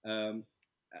um,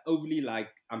 overly like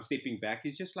I'm stepping back.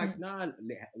 He's just like, mm, nah,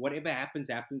 whatever happens,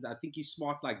 happens. I think he's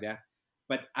smart like that.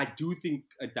 But I do think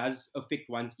it does affect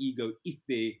one's ego if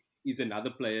there is another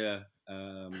player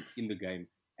in the game,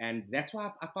 and that's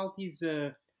why I felt his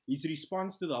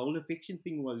response to the whole affection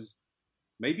thing was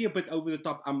maybe a bit over the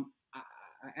top. I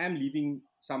am leaving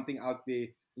something out there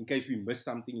in case we miss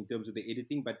something in terms of the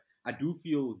editing, but I do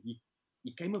feel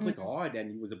he came a bit mm, hard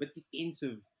and he was a bit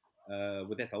defensive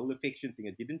with that whole affection thing.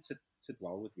 It didn't sit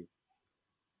well with me.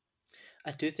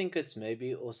 I do think it's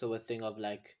maybe also a thing of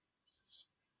like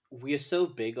we are so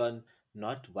big on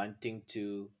not wanting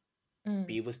to mm,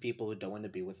 be with people who don't want to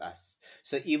be with us.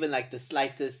 So even like the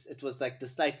slightest, it was like the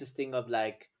slightest thing of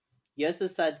like, yes,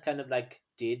 Asad kind of like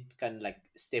did kind of like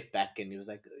step back and he was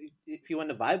like, if you want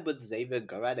to vibe with Xavier,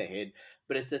 go right ahead.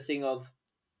 But it's a thing of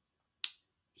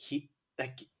he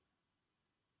like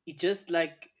you just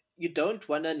like you don't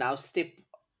want to now step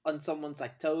on someone's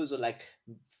like toes or like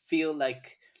feel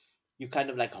like you kind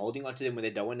of like holding on to them when they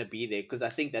don't want to be there because I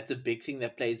think that's a big thing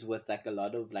that plays with like a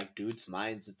lot of like dudes'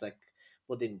 minds. It's like,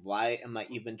 well, then why am I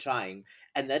even trying?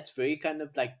 And that's very kind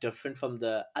of like different from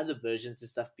the other versions and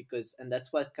stuff because, and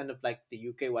that's what kind of like the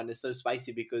UK one is so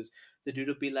spicy because the dude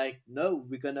will be like, no,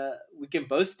 we can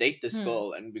both date this mm,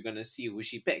 girl and we're gonna see who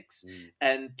she picks, Mm.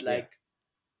 and Yeah, like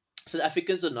South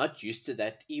Africans are not used to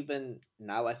that. Even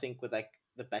now, I think with like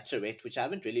the Bachelorette, which I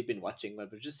haven't really been watching, but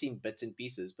I've just seen bits and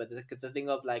pieces. But it's a thing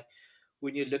of like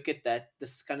when you look at that,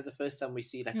 this is kind of the first time we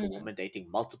see like a mm, woman dating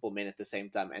multiple men at the same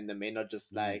time, and the men are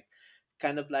just mm.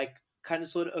 like kind of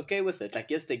sort of okay with it. Like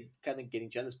yes, they kind of getting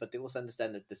jealous, but they also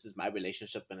understand that this is my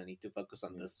relationship and I need to focus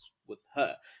on Yeah, this with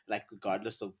her, like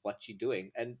regardless of what she's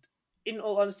doing. And in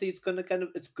all honesty, it's gonna kind of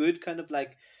it's good kind of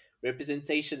like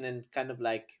representation and kind of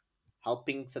like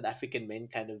helping South African men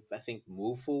kind of I think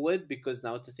move forward because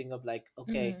now it's a thing of like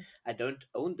okay, mm. I don't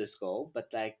own this girl, but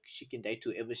like she can date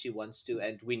whoever she wants to,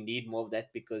 and we need more of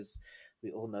that because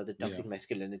we all know that yeah. toxic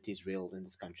masculinity is real in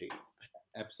this country.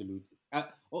 Absolutely.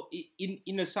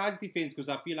 In Asad's defense, because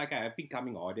I feel like I have been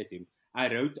coming hard at him,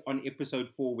 I wrote on episode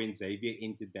 4 when Xavier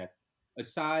entered that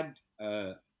Asad,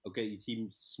 okay, he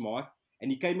seemed smart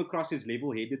and he came across as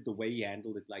level headed the way he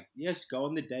handled it. Like, yes, go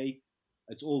on the date,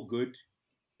 it's all good.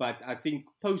 But I think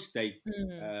post date,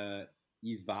 Mm. uh,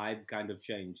 his vibe kind of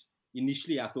changed.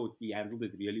 Initially, I thought he handled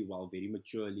it really well, very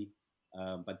maturely.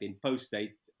 But then post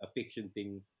date, affection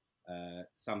thing,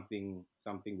 something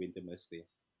went amiss there.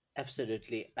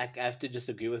 Absolutely. Like I have to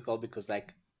disagree with Cole because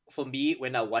like for me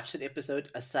when I watched that episode,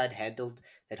 Assad handled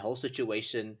that whole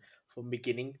situation from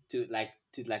beginning to like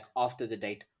after the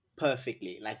date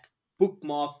perfectly. Like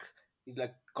bookmark, he,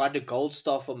 like got a gold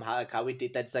star from how he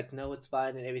did that. It's like no, it's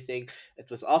fine and everything. It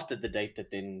was after the date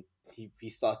that then he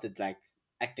started like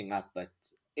acting up, but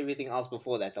everything else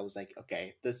before that I was like,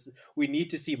 okay, this we need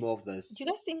to see more of Do you this.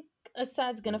 guys think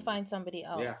Asad's gonna Mm. find somebody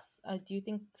Yeah. else? Do you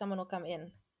think someone will come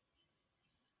in?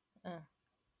 Uh,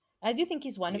 I do think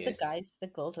he's one of the Yes. guys the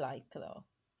girls like, though.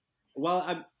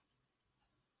 Well,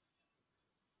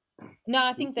 No,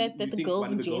 I think that you the think girls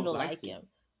one of in the girls general likes like him? him.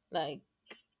 Like,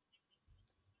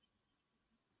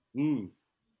 Mm.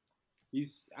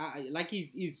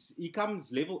 He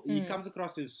comes level. He mm, comes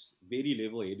across as very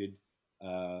level headed,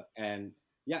 and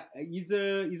yeah, he's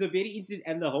a very interesting.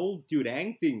 And the whole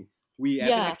Durang thing, we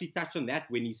haven't yeah, actually touched on that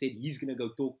when he said he's gonna go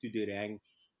talk to Durang.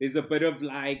 There's a bit of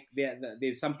like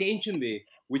there's some tension there,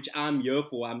 which I'm here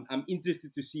for. I'm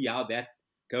interested to see how that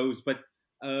goes. But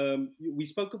we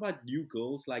spoke about new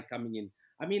girls like coming in.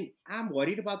 I mean, I'm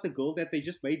worried about the girl that they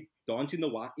just made dance in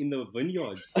the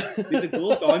vineyards. There's a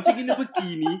girl dancing in a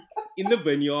bikini in the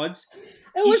vineyards.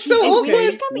 It Is was so she and when is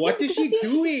she awkward. okay? coming in? What is Because I she feel like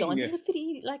she's been doing? dancing for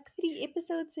three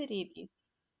episodes already,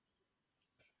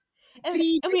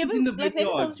 Three and we days in haven't the like they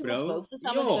haven't told vineyards, us she must bro. vote for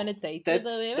someone they're Yo, gonna date with.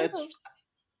 Or they haven't That's told.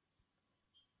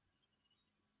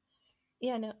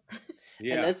 Yeah, no,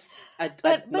 and yeah. that's I'm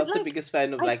but not the like biggest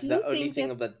fan of I like do the only think thing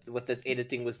that about with this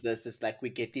editing was this is like we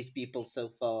get these people so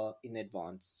far in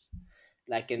advance,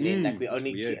 like and then like we It's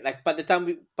only weird. get, like by the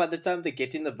time they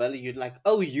get in the valley you're like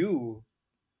oh you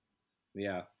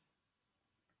Yeah.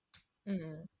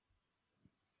 mm,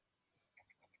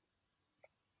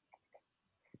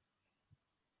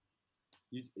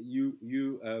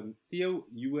 Theo,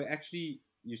 you were actually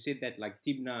you said that like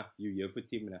Timna, you here for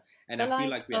Timna, and but I feel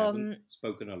like like we haven't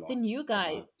spoken a the lot new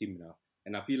guys. about Timna,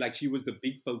 and I feel like she was the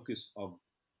big focus of.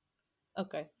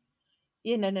 Okay,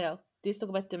 yeah, no. Let's talk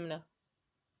about them now.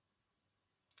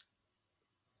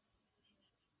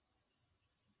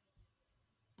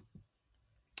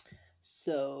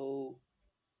 So,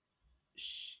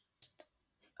 sh-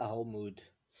 a whole mood.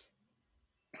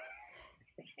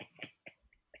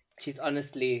 She's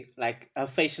honestly like her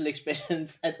facial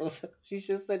expressions, and also she's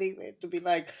just sitting there to be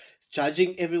like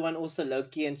judging everyone also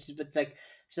Loki, and she's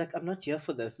like, I'm not here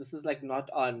for this. This is like not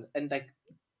on. And like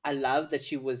I love that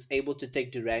she was able to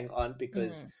take Durang on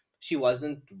because Mm. she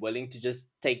wasn't willing to just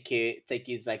take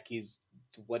his like his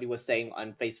what he was saying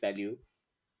on face value.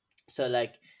 So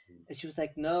like, and she was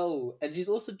like, no, and she's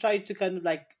also trying to kind of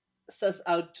like suss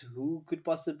out who could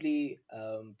possibly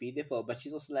be there for her. But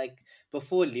she's also like,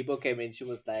 before Libo came in, she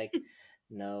was like,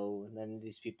 no, none of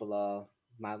these people are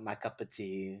my cup of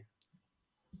tea.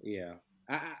 Yeah,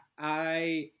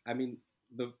 I mean,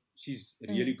 the she's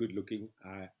really Mm. good looking.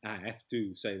 I have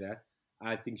to say that.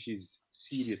 I think she's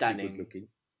She's seriously good stunning. looking.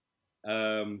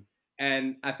 Um,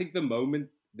 and I think the moment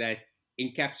that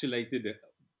encapsulated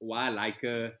why I like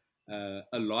her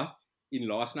a lot in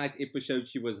last night's episode,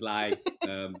 she was like,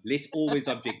 "Let's always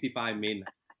objectify men."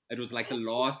 It was like the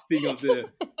last thing of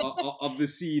the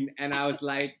scene, and I was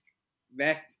like,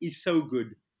 "That is so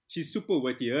good." She's super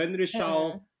witty. Her and Uh,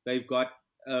 Rochelle, they've got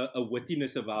a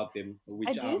wittiness about them,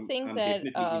 I which do think I'm that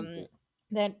definitely in for.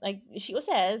 like she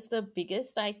also has the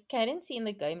biggest like currency in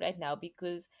the game right now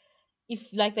because if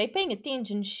like they're paying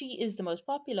attention, she is the most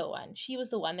popular one. She was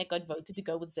the one that got voted to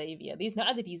go with Xavier. There's no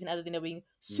other reason other than her being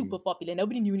super Mm, popular.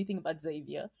 Nobody knew anything about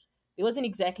Xavier. There wasn't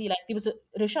exactly like there was a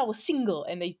Rochelle was single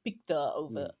and they picked her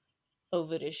mm,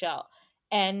 over Rochelle.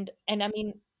 And I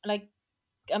mean like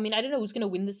I mean, I don't know who's going to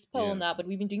win this poll yeah. now, but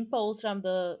we've been doing polls from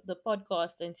the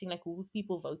podcast and seeing like who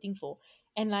people voting for,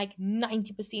 and like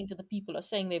 90% of the people are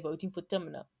saying they're voting for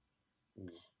Timna. Mm,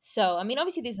 So I mean,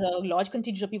 obviously there's a large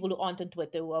contingent of people who aren't on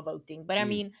Twitter who are voting, but I mm,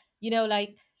 mean,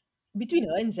 like between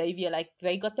her and Xavier, like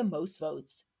they got the most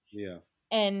votes, yeah.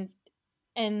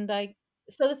 and like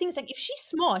so the thing is like if she's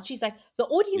smart, she's like the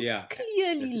audience Yeah.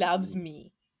 clearly loves Mm,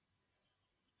 me.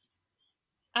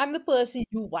 I'm the person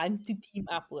you want to team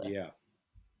up with, yeah.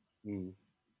 Mm.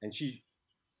 And she,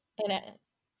 and I,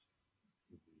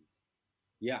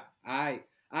 yeah, I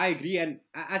agree, and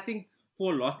I think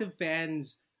for a lot of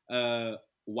fans,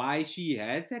 why she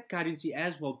has that currency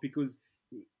as well, because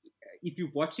if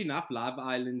you've watched enough Love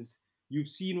Islands, you've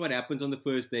seen what happens on the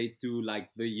first date to like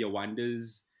the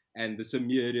Yawandas and the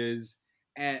Samiras,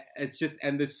 and it's just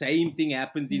and the same thing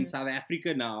happens in Mhm. South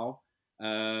Africa now,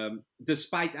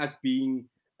 despite us being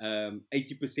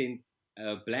 80%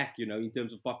 black, in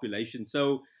terms of population.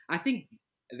 So I think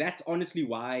that's honestly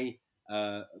why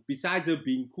besides her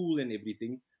being cool and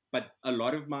everything, but a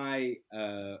lot of my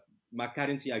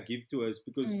currency I give to her is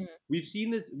because Mm.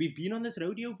 we've been on this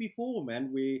rodeo before,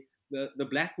 man, where the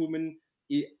black woman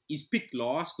is picked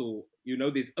last, or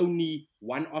there's only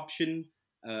one option,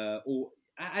 or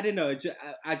I don't know.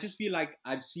 I just feel like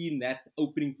I've seen that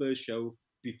opening first show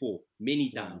before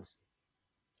many Yeah, times.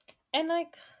 And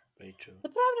like very true. the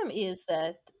problem is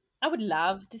that I would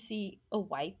love to see a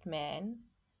white man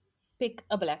pick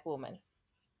a black woman.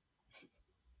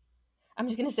 I'm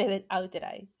just gonna say that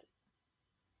outright.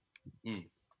 Mm,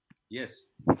 yes,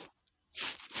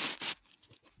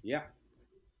 yeah,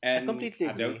 I and completely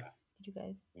I don't. agree. Did you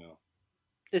guys? You know,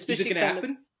 is it Especially gonna kind of,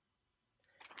 happen?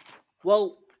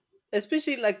 well,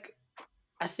 especially like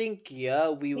I think yeah,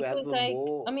 we have Because a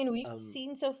like I more mean we've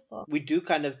seen so far. we do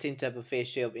kind of tend to have a fair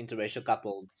share of interracial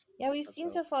couples Yeah, we've as seen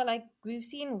well. so far like we've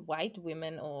seen white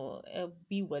women or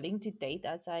be willing to date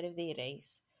outside of their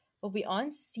race, but we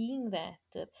aren't seeing that.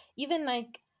 Even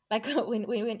like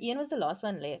when Ian was the last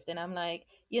one left, and I'm like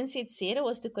Ian said Sarah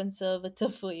was too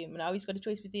conservative for him. Now he's got a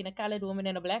choice between a colored woman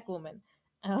and a black woman.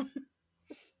 Um,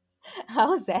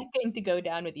 how's that going to go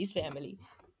down with his family?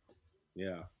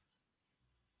 Yeah,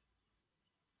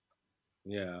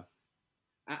 yeah.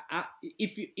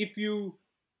 If you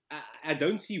I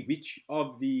don't see which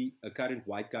of the current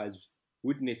white guys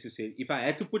would necessarily. If I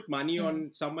had to put money Mm.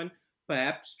 on someone,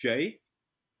 perhaps Jay.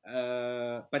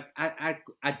 But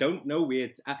I don't know where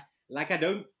it's. Like I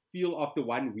don't feel after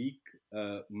 1 week.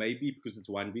 Maybe because it's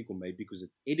 1 week, or maybe because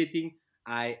it's editing.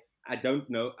 I don't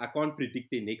know. I can't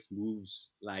predict their next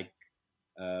moves like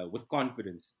with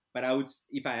confidence. But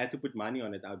if I had to put money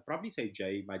on it, I would probably say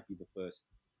Jay might be the first.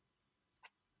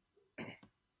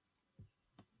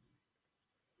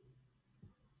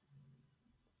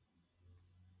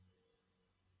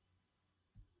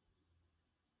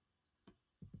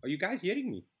 Are you guys hearing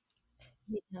me,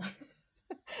 Yeah.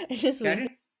 I just went.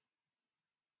 Karen?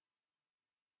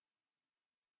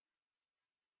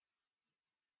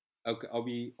 Okay,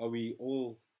 are we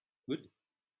all good?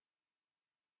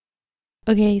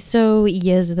 Okay, so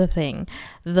here's the thing.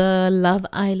 The Love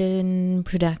Island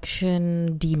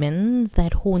production demons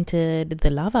that haunted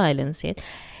the Love Island set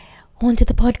haunted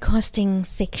the podcasting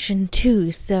section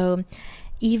too. So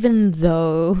even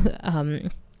though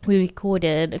we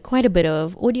recorded quite a bit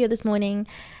of audio this morning,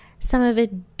 some of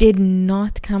it did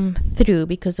not come through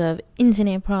because of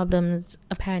internet problems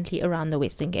apparently around the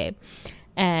Western Cape.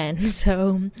 And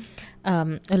so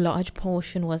a large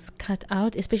portion was cut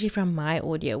out, especially from my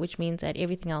audio, which means that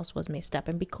everything else was messed up.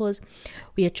 And because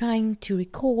we are trying to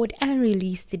record and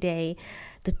release today,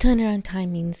 the turnaround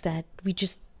time means that we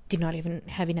just did not even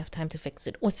have enough time to fix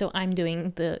it. Also, I'm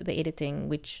doing the editing,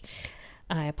 which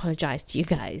I apologize to you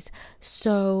guys.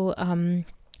 So I'm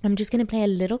just going to play a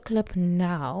little clip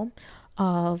now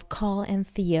of Carl and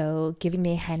Theo giving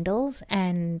their handles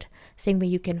and saying where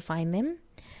you can find them.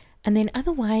 And then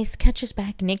otherwise, catch us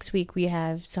back next week. We'll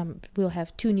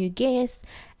have two new guests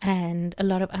and a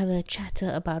lot of other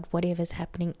chatter about whatever's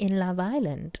happening in Love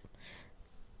Island.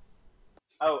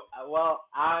 Oh, well,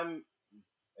 I'm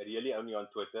really only on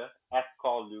Twitter at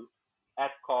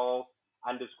Carl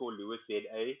underscore Lewis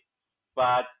ZA.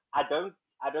 But I don't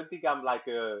think I'm like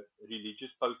a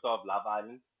religious poster of Love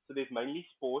Island. So there's mainly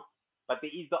sports, but there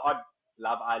is the odd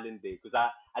Love Island there because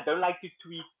I don't like to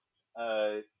tweet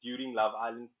during Love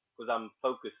Island because I'm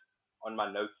focused on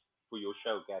my notes for your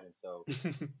show, Caryn. So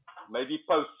maybe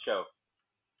post show.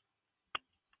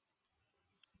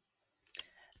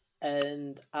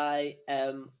 And I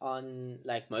am on,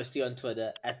 like, mostly on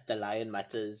Twitter at the Lion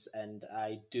Matters, and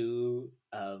I do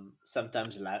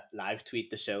sometimes live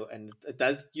tweet the show, and it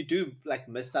does, you do like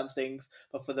miss some things,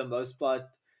 but for the most part,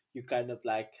 you kind of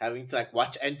like having to like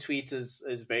watch and tweet is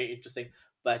very interesting.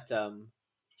 But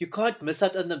you can't miss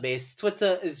out on the mess.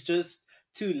 Twitter is just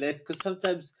too lit because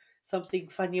sometimes something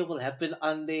funny will happen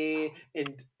on there,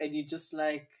 and you just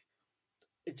like,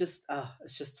 it's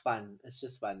just fun. It's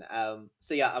just fun.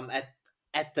 So yeah, I'm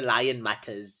at the Lion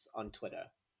Matters on Twitter.